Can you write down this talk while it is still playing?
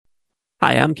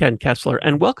Hi, I'm Ken Kessler,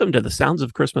 and welcome to the Sounds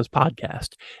of Christmas podcast.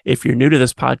 If you're new to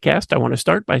this podcast, I want to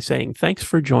start by saying thanks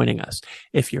for joining us.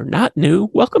 If you're not new,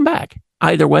 welcome back.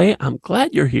 Either way, I'm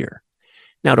glad you're here.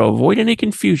 Now, to avoid any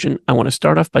confusion, I want to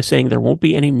start off by saying there won't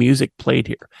be any music played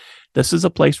here. This is a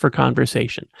place for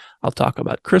conversation. I'll talk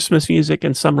about Christmas music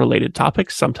and some related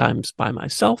topics, sometimes by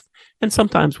myself and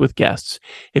sometimes with guests.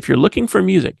 If you're looking for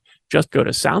music, just go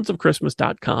to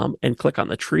soundsofchristmas.com and click on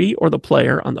the tree or the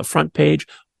player on the front page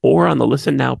or on the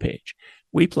Listen Now page.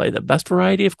 We play the best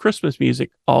variety of Christmas music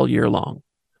all year long.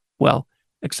 Well,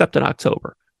 except in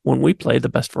October, when we play the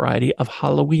best variety of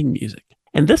Halloween music.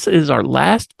 And this is our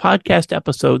last podcast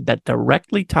episode that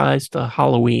directly ties to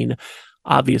Halloween,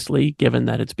 obviously, given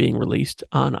that it's being released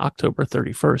on October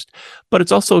 31st. But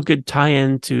it's also a good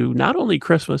tie-in to not only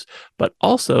Christmas, but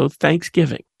also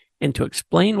Thanksgiving. And to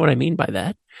explain what I mean by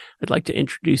that, I'd like to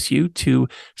introduce you to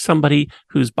somebody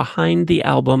who's behind the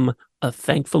album A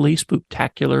Thankfully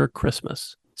Spooktacular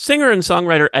Christmas. Singer and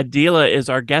songwriter AdELA is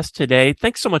our guest today.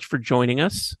 Thanks so much for joining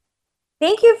us.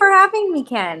 Thank you for having me,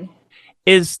 Ken.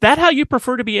 Is that how you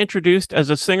prefer to be introduced, as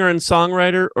a singer and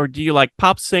songwriter, or do you like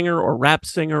pop singer or rap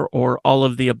singer or all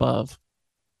of the above?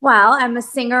 Well, I'm a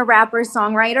singer, rapper,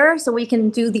 songwriter, so we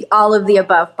can do the all of the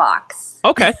above box.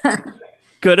 Okay,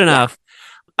 good enough.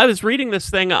 I was reading this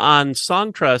thing on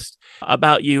Songtrust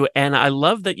about you, and I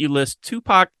love that you list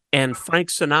Tupac and Frank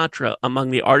Sinatra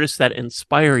among the artists that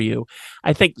inspire you.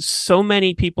 I think so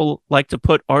many people like to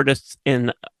put artists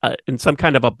in some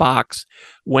kind of a box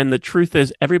when the truth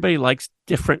is everybody likes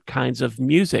different kinds of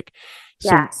music.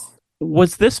 So Yes.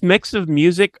 was this mix of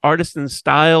music, artists and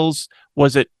styles,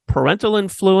 was it parental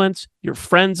influence, your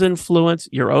friends' influence,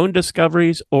 your own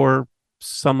discoveries, or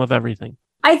some of everything?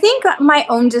 I think my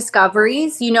own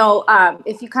discoveries,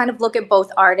 if you kind of look at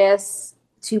both artists,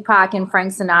 Tupac and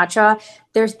Frank Sinatra,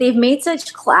 they've made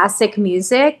such classic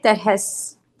music that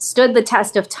has stood the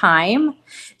test of time.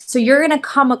 So you're going to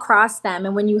come across them.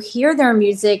 And when you hear their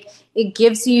music, it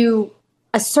gives you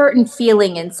a certain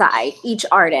feeling inside each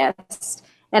artist.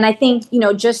 And I think,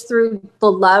 just through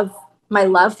my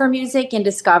love for music and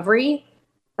discovery,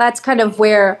 that's kind of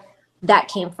where that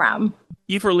came from.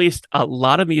 You've released a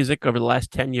lot of music over the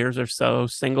last 10 years or so,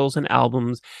 singles and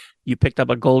albums. You picked up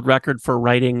a gold record for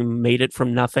writing Made It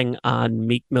From Nothing on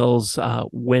Meek Mill's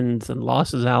Wins and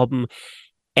Losses album.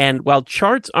 And while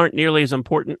charts aren't nearly as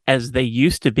important as they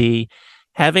used to be,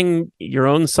 having your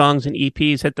own songs and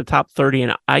EPs hit the top 30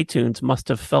 in iTunes must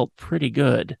have felt pretty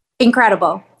good.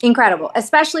 Incredible,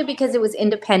 especially because it was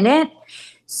independent.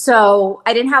 So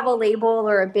I didn't have a label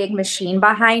or a big machine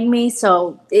behind me.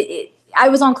 So I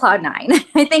was on cloud nine.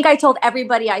 I think I told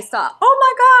everybody I saw, oh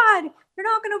my God, you're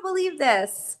not going to believe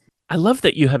this. I love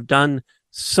that you have done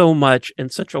so much in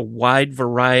such a wide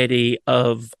variety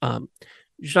of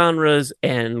genres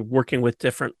and working with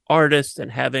different artists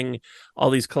and having all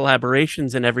these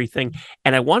collaborations and everything.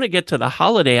 And I want to get to the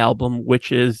holiday album,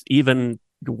 which is even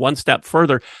one step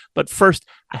further. But first,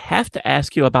 I have to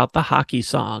ask you about the hockey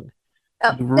song.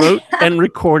 Oh. You wrote and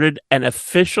recorded an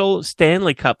official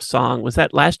Stanley Cup song. Was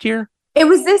that last year? It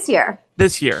was this year.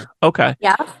 This year. Okay.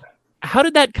 Yeah. How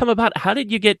did that come about? How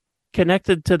did you get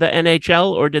connected to the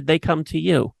NHL, or did they come to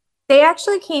you? They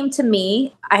actually came to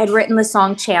me. I had written the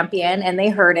song Champion and they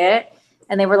heard it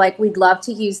and they were like, we'd love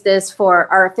to use this for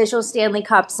our official Stanley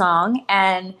Cup song.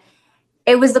 And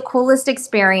it was the coolest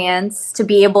experience to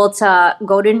be able to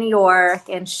go to New York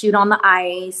and shoot on the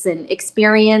ice and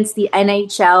experience the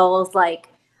NHL's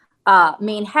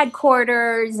main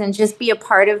headquarters and just be a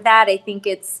part of that. I think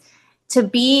it's to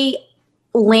be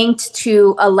linked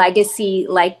to a legacy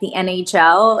like the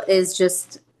NHL is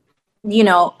just,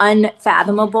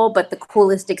 unfathomable, but the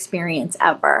coolest experience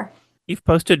ever. You've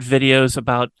posted videos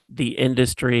about the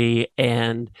industry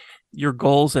and your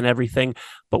goals and everything.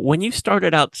 But when you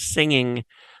started out singing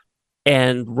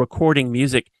and recording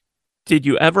music, did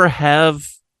you ever have,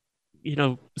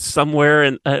 somewhere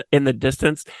in the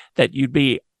distance that you'd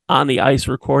be on the ice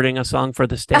recording a song for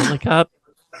the Stanley Cup?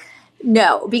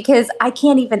 No, because I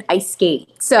can't even ice skate.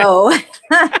 So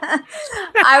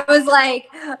I was like,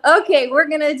 okay, we're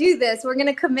going to do this. We're going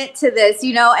to commit to this,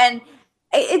 and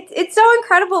it's so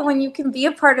incredible when you can be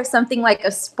a part of something like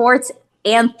a sports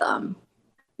anthem.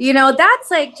 That's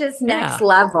like just next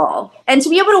level. And to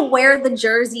be able to wear the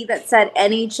jersey that said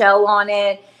NHL on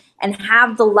it and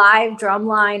have the live drum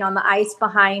line on the ice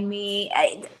behind me,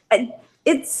 I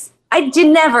did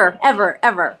never, ever,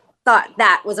 ever thought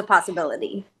that was a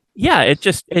possibility. Yeah, it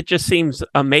just seems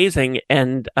amazing.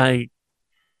 And I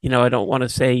don't want to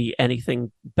say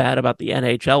anything bad about the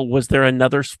NHL. Was there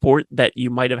another sport that you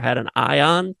might have had an eye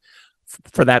on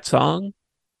for that song?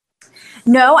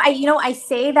 No, I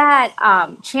say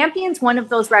that Champion's one of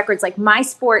those records, like my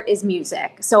sport is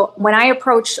music. So when I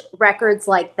approach records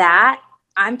like that,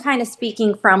 I'm kind of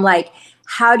speaking from like,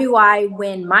 how do I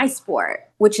win my sport,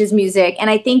 which is music? And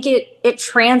I think it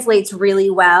translates really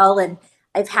well. And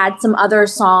I've had some other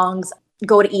songs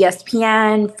go to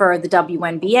ESPN for the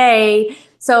WNBA.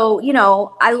 So,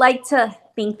 I like to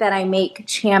think that I make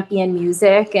champion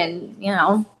music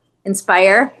and,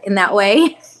 inspire in that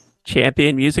way.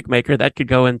 Champion music maker, that could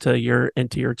go into your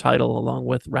title along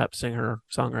with rap singer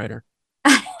songwriter.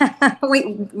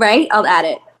 Wait, right? I'll add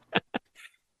it.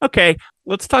 Okay,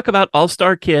 let's talk about All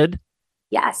Star Kid.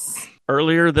 Yes.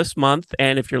 Earlier this month,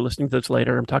 and if you're listening to this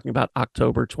later, I'm talking about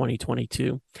October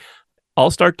 2022.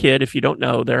 All Star Kid, if you don't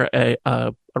know, they're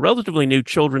a relatively new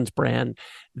children's brand.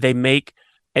 They make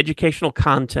educational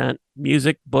content,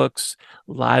 music, books,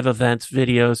 live events,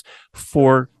 videos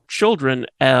for children.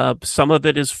 Some of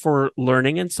it is for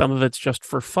learning and some of it's just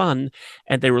for fun.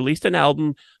 And they released an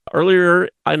album earlier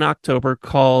in October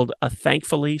called A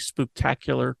Thankfully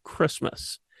Spooktacular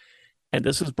Christmas. And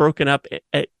this is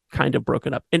kind of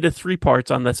broken up into three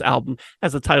parts on this album.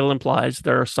 As the title implies,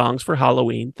 there are songs for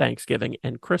Halloween, Thanksgiving,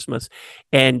 and Christmas.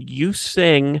 And you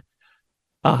sing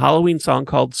a Halloween song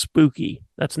called Spooky.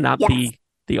 That's not Yes.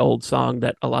 the old song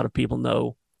that a lot of people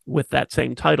know with that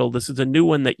same title. This is a new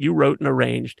one that you wrote and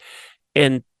arranged.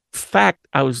 In fact,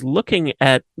 I was looking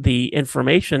at the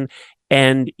information,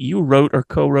 and you wrote or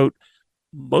co-wrote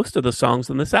most of the songs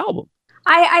on this album.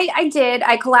 I did.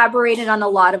 I collaborated on a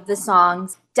lot of the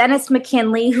songs. Dennis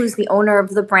McKinley, who's the owner of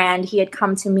the brand, he had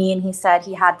come to me and he said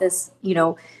he had this,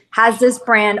 has this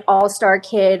brand All Star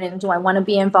Kid, and do I want to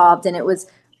be involved? And it was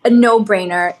a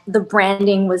no-brainer. The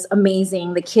branding was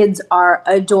amazing. The kids are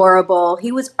adorable.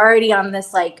 He was already on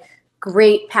this like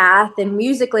great path, and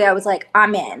musically I was like,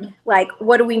 I'm in. Like,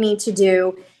 what do we need to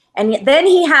do? And then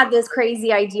he had this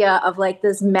crazy idea of like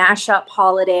this mashup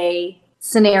holiday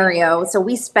scenario. So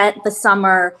we spent the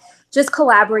summer just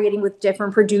collaborating with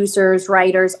different producers,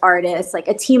 writers, artists, like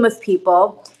a team of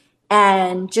people,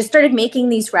 and just started making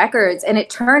these records. And it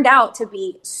turned out to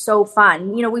be so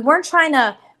fun. We weren't trying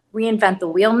to reinvent the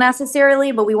wheel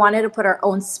necessarily, but we wanted to put our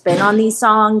own spin on these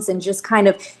songs and just kind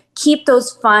of keep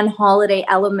those fun holiday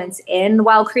elements in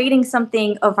while creating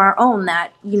something of our own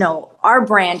that, our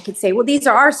brand could say, well, these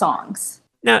are our songs.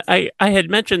 Now, I had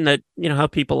mentioned that, how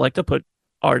people like to put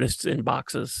artists in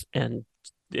boxes and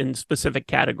in specific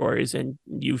categories, and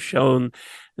you've shown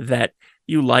that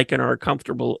you like and are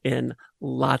comfortable in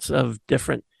lots of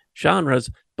different genres,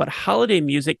 but holiday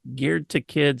music geared to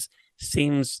kids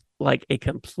seems like a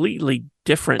completely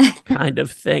different kind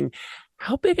of thing.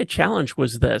 How big a challenge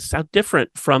was this? How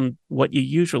different from what you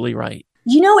usually write?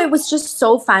 It was just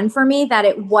so fun for me that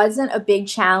it wasn't a big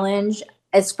challenge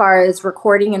as far as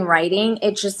recording and writing.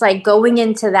 It's just like going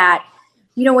into that,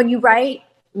 when you write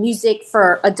music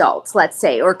for adults, let's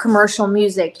say, or commercial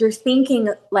music, you're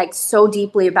thinking like so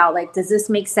deeply about like, does this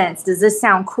make sense? Does this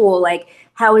sound cool? Like,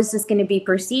 how is this going to be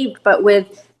perceived? But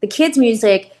with the kids'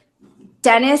 music,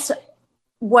 Dennis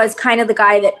was kind of the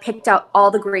guy that picked out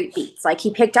all the great beats. Like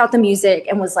he picked out the music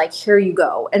and was like, here you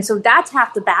go. And so that's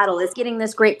half the battle, is getting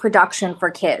this great production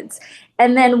for kids.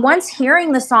 And then once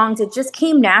hearing the songs, it just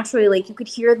came naturally. Like you could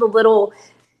hear the little,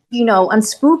 on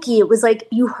Spooky, it was like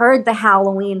you heard the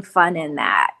Halloween fun in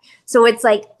that. So it's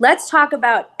like, let's talk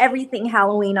about everything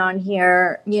Halloween on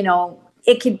here.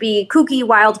 It could be kooky,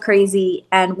 wild, crazy,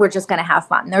 and we're just going to have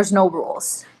fun. There's no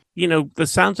rules. The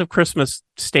Sounds of Christmas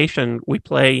station, we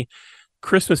play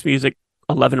Christmas music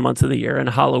 11 months of the year and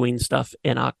Halloween stuff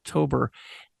in October.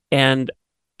 And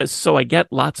so I get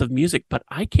lots of music, but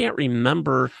I can't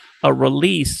remember a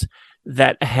release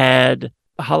that had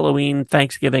Halloween,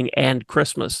 Thanksgiving, and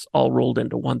Christmas all rolled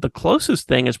into one. The closest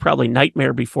thing is probably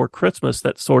Nightmare Before Christmas,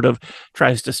 that sort of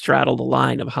tries to straddle the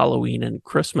line of Halloween and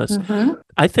Christmas. Mm-hmm.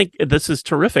 I think this is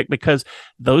terrific because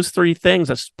those three things,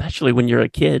 especially when you're a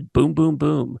kid, boom, boom,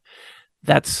 boom,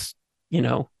 that's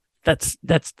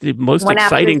the most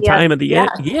exciting time of the year.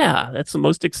 Yeah, that's the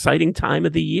most exciting time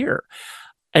of the year.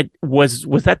 Was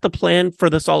that the plan for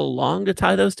this all along, to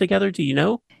tie those together? Do you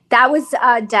know? That was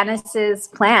Dennis's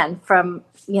plan from,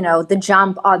 the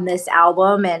jump on this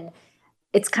album. And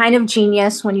it's kind of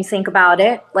genius when you think about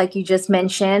it, like you just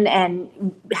mentioned. And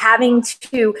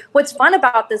what's fun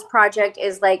about this project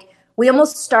is like, we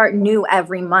almost start new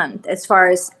every month as far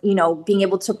as, being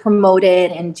able to promote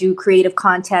it and do creative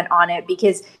content on it,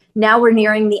 because now we're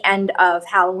nearing the end of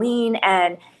Halloween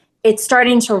and it's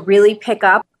starting to really pick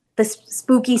up. The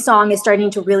Spooky song is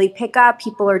starting to really pick up.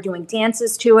 People are doing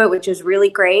dances to it, which is really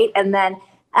great. And then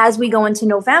as we go into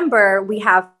November, we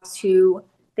have to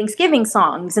Thanksgiving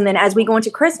songs. And then as we go into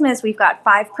Christmas, we've got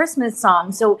 5 Christmas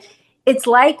songs. So it's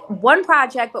like one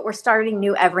project, but we're starting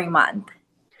new every month.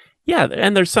 Yeah,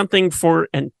 and there's something for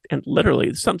and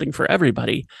literally something for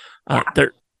everybody. Yeah.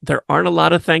 There aren't a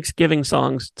lot of Thanksgiving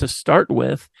songs to start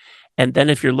with, and then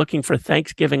if you're looking for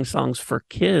Thanksgiving songs for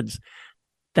kids,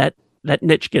 that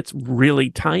niche gets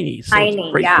really tiny. So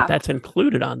it's great that that's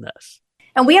included on this.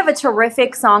 And we have a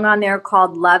terrific song on there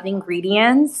called Love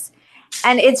Ingredients,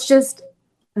 and it's just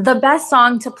the best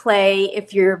song to play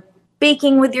if you're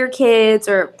baking with your kids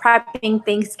or prepping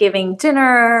Thanksgiving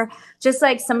dinner, just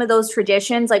like some of those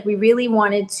traditions. Like we really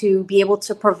wanted to be able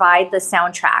to provide the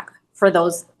soundtrack for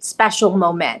those special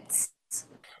moments.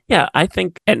 Yeah, I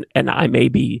think, and I may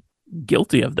be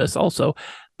guilty of this also,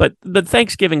 but the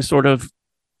Thanksgiving sort of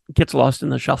gets lost in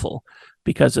the shuffle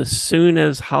because as soon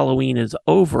as Halloween is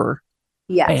over,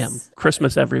 bam,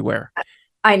 Christmas everywhere.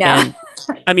 I know. And,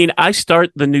 I mean, I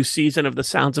start the new season of The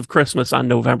Sounds of Christmas on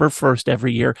November 1st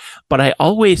every year, but I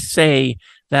always say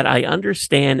that I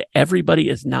understand everybody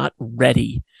is not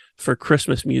ready for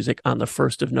Christmas music on the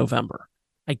 1st of November.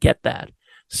 I get that.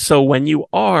 So when you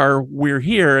are, we're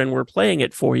here and we're playing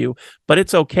it for you, but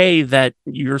it's okay that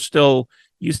you still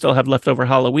have leftover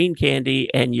Halloween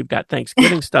candy and you've got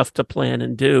Thanksgiving stuff to plan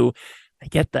and do. I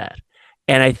get that.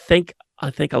 And I think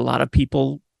a lot of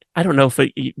people, I don't know if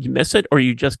you miss it or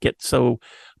you just get so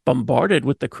bombarded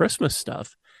with the Christmas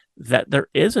stuff that there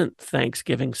isn't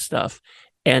Thanksgiving stuff,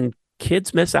 and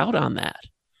kids miss out on that.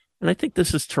 And I think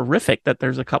this is terrific that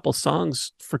there's a couple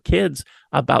songs for kids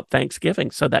about Thanksgiving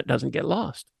so that doesn't get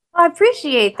lost. I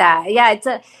appreciate that. Yeah,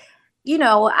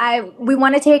 we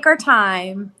want to take our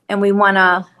time and we want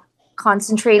to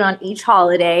concentrate on each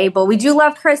holiday, but we do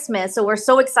love Christmas. So we're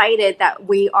so excited that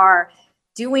we are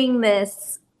doing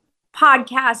this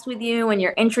podcast with you and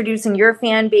you're introducing your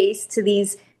fan base to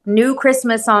these new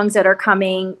Christmas songs that are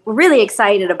coming. We're really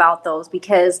excited about those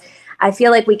because I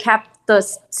feel like we kept the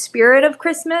spirit of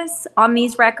Christmas on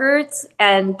these records,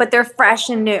 but they're fresh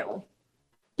and new.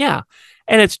 Yeah.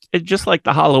 And it's just like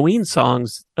the Halloween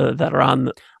songs that are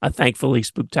on Thankfully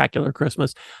Spooktacular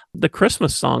Christmas. The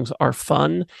Christmas songs are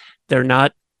fun. They're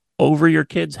not over your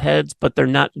kids' heads, but they're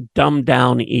not dumbed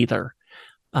down either.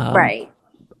 Right.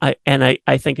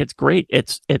 I think it's great.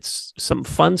 It's some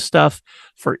fun stuff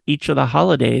for each of the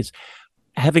holidays.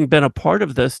 Having been a part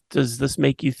of this, does this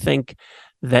make you think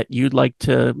that you'd like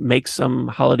to make some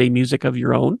holiday music of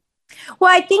your own?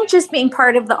 Well, I think just being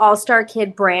part of the All-Star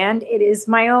Kid brand, it is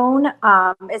my own.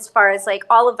 As far as like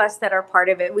all of us that are part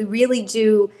of it, we really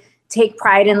do take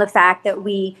pride in the fact that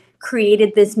we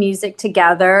created this music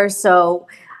together. So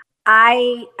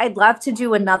I'd love to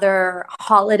do another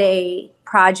holiday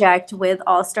project with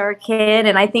All-Star Kid.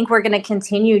 And I think we're going to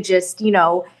continue just,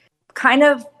 kind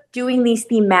of doing these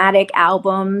thematic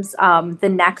albums. The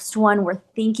next one we're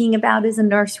thinking about is a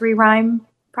nursery rhyme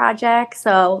project.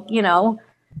 So,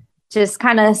 just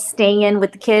kind of staying in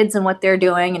with the kids and what they're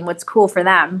doing and what's cool for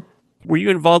them. Were you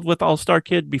involved with All-Star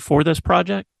Kid before this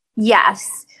project?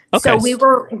 Yes. Okay.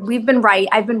 So I've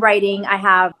been writing. I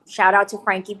have shout out to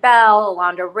Frankie Bell,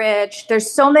 Alondra Rich. There's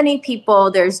so many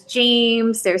people. There's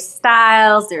James, there's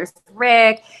Styles, there's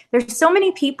Rick. There's so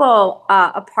many people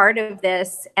a part of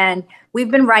this. And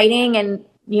we've been writing and,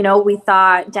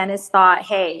 Dennis thought,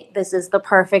 hey, this is the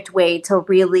perfect way to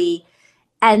really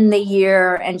end the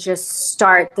year and just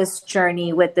start this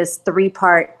journey with this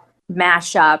 3-part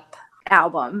mashup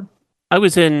album. I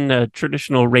was in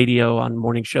traditional radio on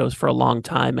morning shows for a long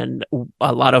time and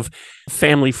a lot of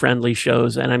family-friendly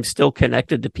shows, and I'm still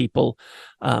connected to people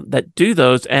that do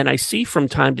those. And I see from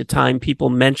time to time people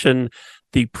mention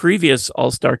the previous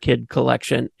All-Star Kid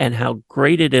collection and how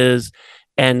great it is,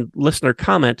 and listener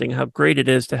commenting how great it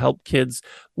is to help kids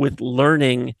with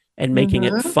learning and making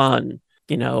it fun.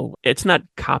 It's not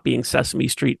copying Sesame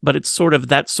Street, but it's sort of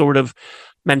that sort of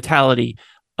mentality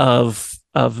of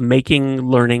making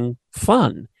learning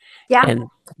fun. Yeah. And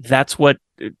that's what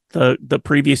the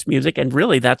previous music, and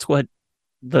really that's what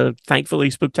the Thankfully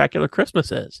Spooktacular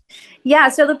Christmas is. Yeah.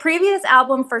 So the previous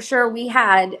album for sure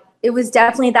it was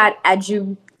definitely that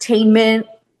edutainment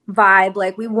vibe.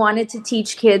 Like we wanted to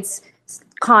teach kids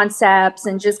concepts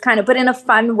and just kind of, but in a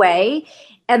fun way.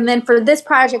 And then for this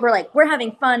project, we're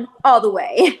having fun all the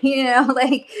way,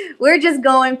 we're just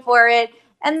going for it.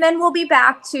 And then we'll be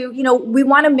back to, we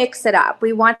want to mix it up.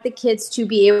 We want the kids to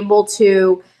be able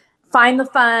to find the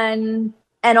fun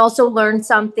and also learn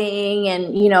something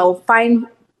and,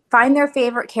 find their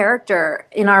favorite character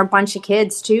in our bunch of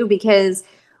kids too, because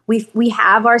we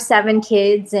have our 7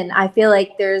 kids and I feel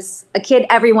like there's a kid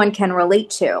everyone can relate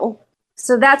to.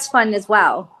 So that's fun as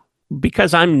well.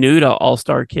 Because I'm new to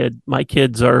All-Star Kid, my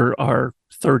kids are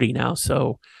 30 now,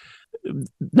 so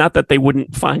not that they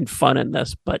wouldn't find fun in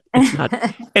this, but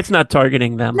it's not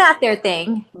targeting them. Not their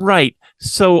thing. Right.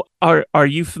 So are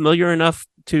you familiar enough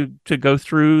to go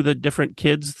through the different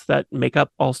kids that make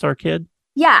up All Star Kid?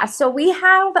 Yeah, so we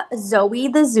have Zoe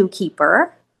the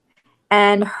zookeeper,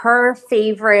 and her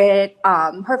favorite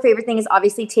thing is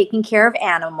obviously taking care of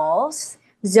animals.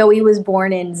 Zoe was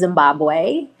born in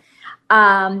Zimbabwe.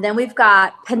 Then we've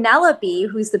got Penelope,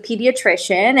 who's the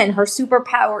pediatrician, and her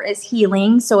superpower is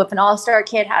healing. So if an all-star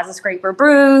kid has a scrape or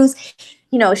bruise,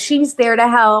 she's there to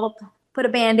help put a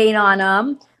Band-Aid on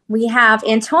them. We have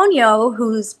Antonio,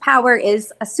 whose power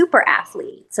is a super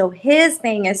athlete. So his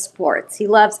thing is sports. He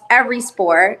loves every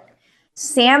sport.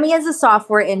 Sammy is a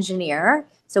software engineer.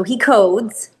 So he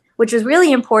codes, which is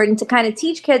really important to kind of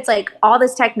teach kids like all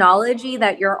this technology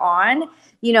that you're on.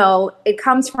 It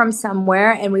comes from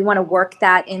somewhere, and we want to work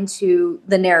that into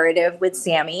the narrative with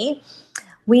Sammy.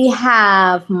 We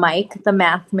have Mike, the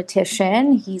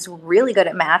mathematician. He's really good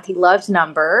at math. He loves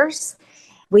numbers.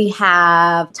 We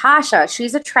have Tasha.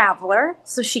 She's a traveler,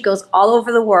 so she goes all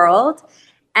over the world.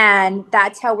 And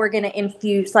that's how we're going to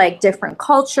infuse like different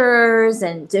cultures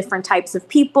and different types of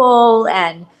people.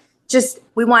 And just,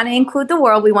 we want to include the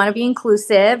world. We want to be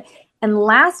inclusive. And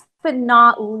last but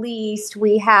not least,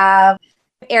 we have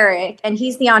Eric, and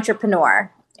he's the entrepreneur.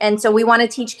 And so we want to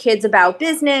teach kids about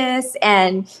business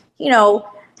and,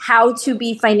 how to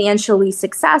be financially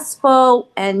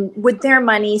successful and with their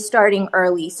money starting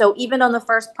early. So even on the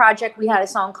first project, we had a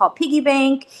song called Piggy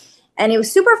Bank, and it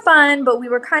was super fun, but we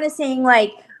were kind of saying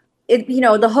like,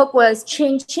 the hook was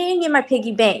change in my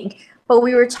piggy bank. But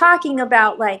we were talking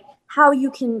about like how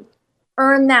you can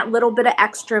earn that little bit of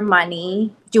extra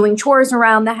money doing chores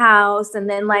around the house, and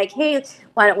then like, hey,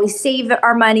 why don't we save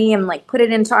our money and like put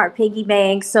it into our piggy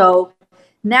bank? So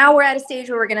now we're at a stage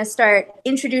where we're going to start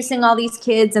introducing all these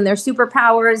kids and their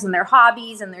superpowers and their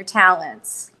hobbies and their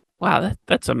talents. Wow,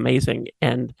 that's amazing.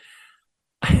 And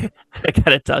I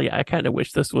got to tell you, I kind of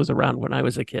wish this was around when I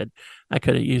was a kid. I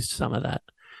could have used some of that.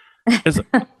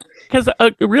 Because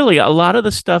really, a lot of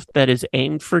the stuff that is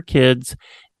aimed for kids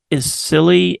is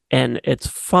silly and it's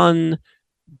fun,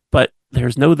 but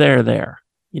there's no there.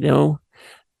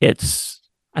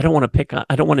 I don't want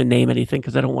to name anything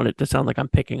because I don't want it to sound like I'm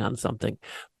picking on something,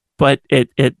 but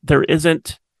there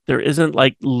isn't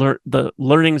like the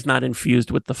learning's not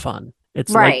infused with the fun.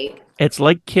 It's right. It's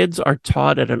like kids are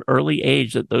taught at an early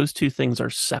age that those two things are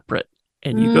separate,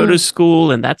 and you go to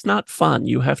school and that's not fun.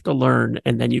 You have to learn,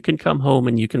 and then you can come home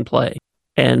and you can play,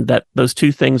 and that those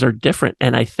two things are different.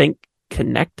 And I think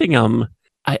connecting them,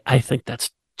 I think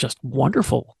that's just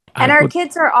wonderful. And our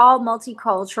kids are all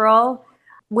multicultural,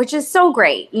 which is so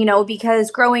great,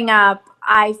 because growing up,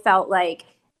 I felt like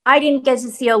I didn't get to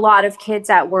see a lot of kids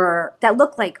that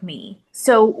looked like me.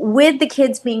 So with the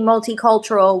kids being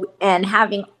multicultural and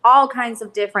having all kinds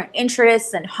of different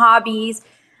interests and hobbies,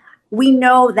 we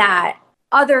know that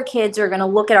other kids are going to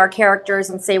look at our characters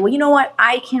and say, well, you know what?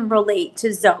 I can relate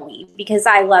to Zoe because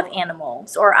I love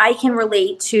animals, or I can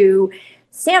relate to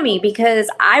Sammy because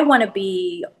I want to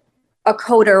be a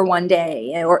coder one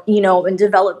day, or, and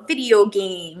develop video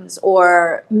games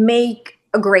or make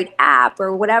a great app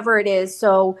or whatever it is.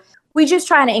 So we just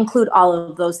try to include all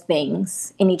of those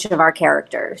things in each of our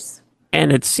characters.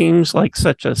 And it seems like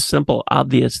such a simple,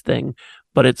 obvious thing,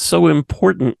 but it's so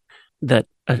important that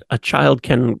a child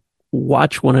can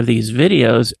watch one of these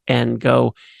videos and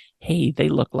go, hey, they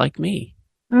look like me.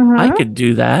 Mm-hmm. I could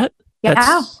do that.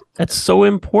 Yeah. That's so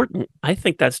important. I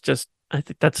think that's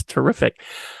terrific.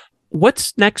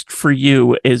 What's next for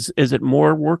you? Is it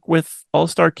more work with All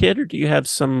Star Kid, or do you have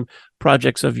some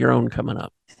projects of your own coming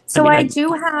up? So I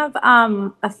do have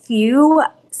a few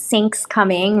syncs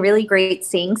coming, really great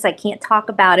syncs. I can't talk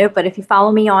about it, but if you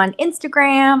follow me on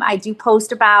Instagram, I do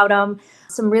post about them.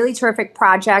 Some really terrific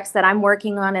projects that I'm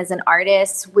working on as an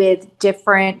artist with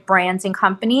different brands and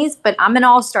companies, but I'm an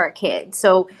all-star kid.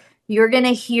 So you're going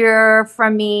to hear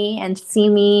from me and see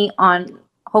me on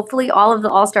hopefully all of the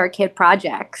All-Star Kid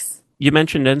projects. You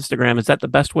mentioned Instagram. Is that the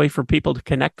best way for people to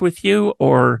connect with you,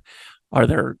 or are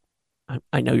there,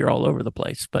 I know you're all over the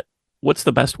place, but what's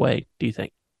the best way, do you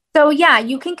think? So yeah,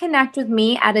 you can connect with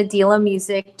me at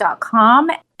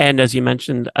AdELAmusic.com. And as you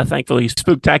mentioned, thankfully,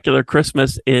 Spooktacular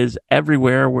Christmas is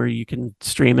everywhere where you can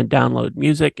stream and download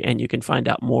music, and you can find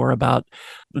out more about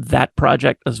that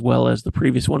project as well as the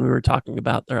previous one we were talking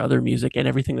about, their other music and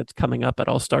everything that's coming up at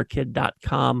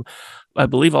allstarkid.com. I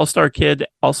believe All Star Kid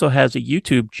also has a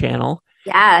YouTube channel.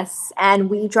 Yes, and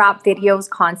we drop videos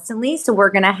constantly. So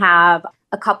we're going to have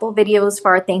a couple videos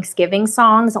for our Thanksgiving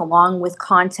songs along with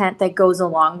content that goes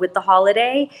along with the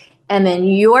holiday. And then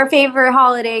your favorite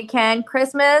holiday, Ken,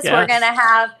 Christmas. Yes. We're going to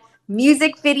have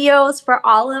music videos for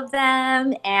all of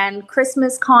them and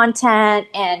Christmas content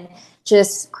and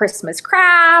just Christmas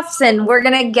crafts. And we're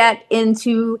going to get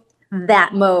into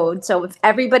that mode. So if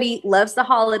everybody loves the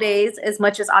holidays as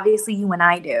much as obviously you and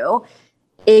I do,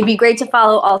 it'd be great to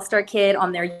follow All Star Kid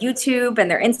on their YouTube and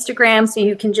their Instagram so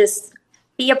you can just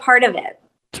be a part of it.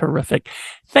 Terrific.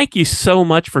 Thank you so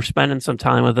much for spending some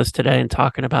time with us today and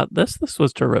talking about this. This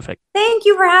was terrific. Thank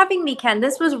you for having me, Ken.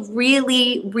 This was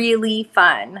really, really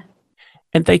fun.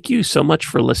 And thank you so much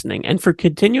for listening and for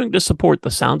continuing to support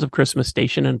the Sounds of Christmas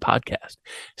station and podcast.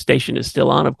 Station is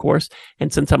still on, of course.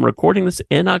 And since I'm recording this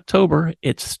in October,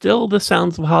 it's still the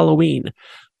Sounds of Halloween.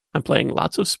 I'm playing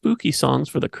lots of spooky songs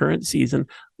for the current season,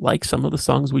 like some of the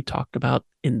songs we talked about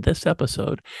in this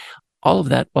episode. All of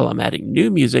that while I'm adding new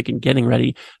music and getting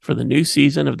ready for the new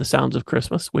season of the Sounds of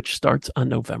Christmas, which starts on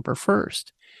November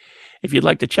 1st. If you'd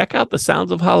like to check out the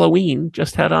Sounds of Halloween,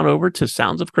 just head on over to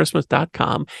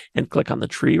soundsofchristmas.com and click on the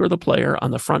tree or the player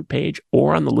on the front page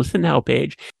or on the Listen Now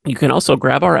page. You can also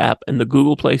grab our app in the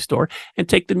Google Play Store and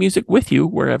take the music with you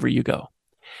wherever you go.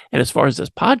 And as far as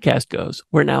this podcast goes,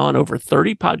 we're now on over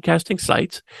 30 podcasting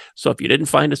sites. So if you didn't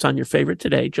find us on your favorite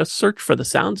today, just search for the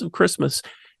Sounds of Christmas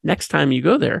next time you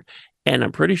go there, and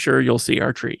I'm pretty sure you'll see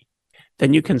our tree.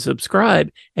 Then you can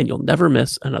subscribe and you'll never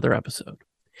miss another episode.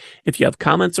 If you have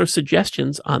comments or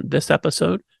suggestions on this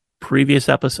episode, previous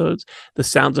episodes, the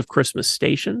Sounds of Christmas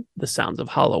station, the Sounds of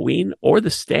Halloween, or the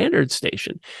Standard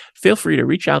station, feel free to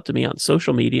reach out to me on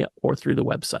social media or through the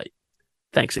website.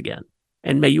 Thanks again,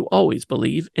 and may you always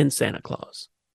believe in Santa Claus.